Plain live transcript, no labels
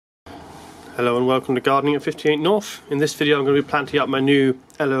Hello and welcome to Gardening at 58 North. In this video I'm going to be planting up my new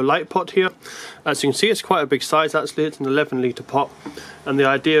Elho light pot here. As you can see, it's quite a big size actually. It's an 11 litre pot, and the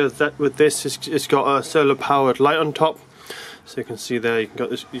idea of that with this is it's got a solar powered light on top. So you can see there you've got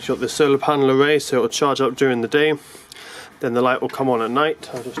this solar panel array, so it'll charge up during the day, then the light will come on at night.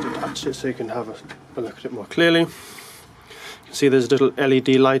 I'll just attach it so you can have a look at it more clearly. You can see there's a little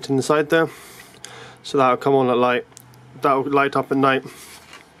LED light inside there, so that will come on at light, that will light up at night,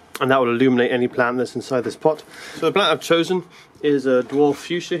 and that will illuminate any plant that's inside this pot. So the plant I've chosen is a dwarf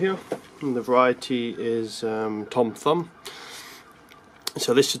fuchsia here, and the variety is Tom Thumb.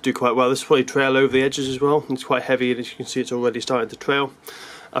 So this should do quite well. This will probably trail over the edges as well. It's quite heavy, and as you can see it's already starting to trail.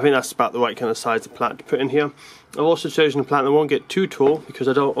 I think that's about the right kind of size of plant to put in here. I've also chosen a plant that won't get too tall, because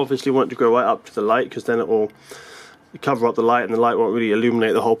I don't obviously want it to grow right up to the light, because then it will cover up the light and the light won't really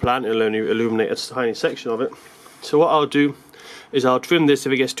illuminate the whole plant. It'll only illuminate a tiny section of it. So what I'll do is I'll trim this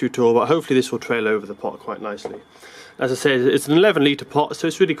if it gets too tall, but hopefully this will trail over the pot quite nicely. As I said, it's an 11 litre pot, so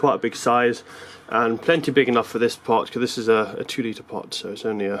it's really quite a big size, and plenty big enough for this pot, because this is a 2 litre pot, so it's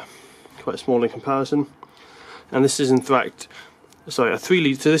only quite small in comparison. And this is in fact, sorry, a 3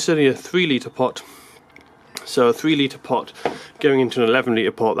 litre, this is only a 3 litre pot. So a 3 litre pot going into an 11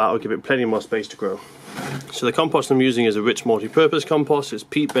 litre pot, that will give it plenty more space to grow. So the compost I'm using is a rich multi-purpose compost. It's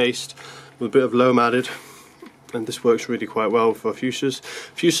peat based with a bit of loam added, and this works really quite well for fuchsias.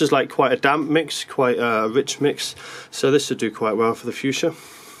 Fuchsias like quite a damp mix, quite a rich mix, so this should do quite well for the fuchsia.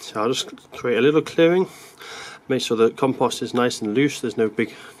 So I'll just create a little clearing, make sure the compost is nice and loose, there's no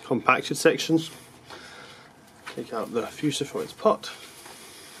big compacted sections. Take out the fuchsia from its pot.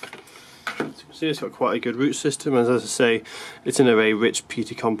 As you can see, it's got quite a good root system, and as I say, it's in a very rich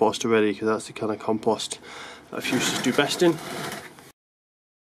peaty compost already, because that's the kind of compost that fuchsias do best in.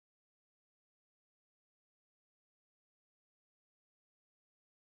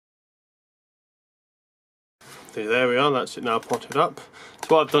 There we are, that's it now potted up.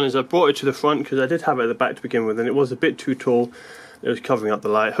 So what I've done is I've brought it to the front, because I did have it at the back to begin with, and it was a bit too tall. It was covering up the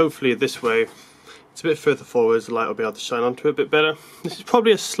light. Hopefully this way it's a bit further forwards, the light will be able to shine onto it a bit better. This is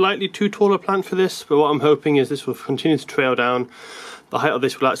probably a slightly too tall a plant for this, but what I'm hoping is this will continue to trail down. The height of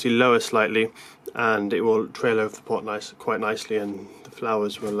this will actually lower slightly, and it will trail over the pot quite nicely, and the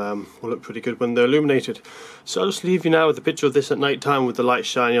flowers will look pretty good when they're illuminated. So I'll just leave you now with a picture of this at night time with the light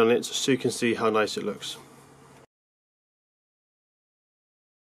shining on it, so you can see how nice it looks.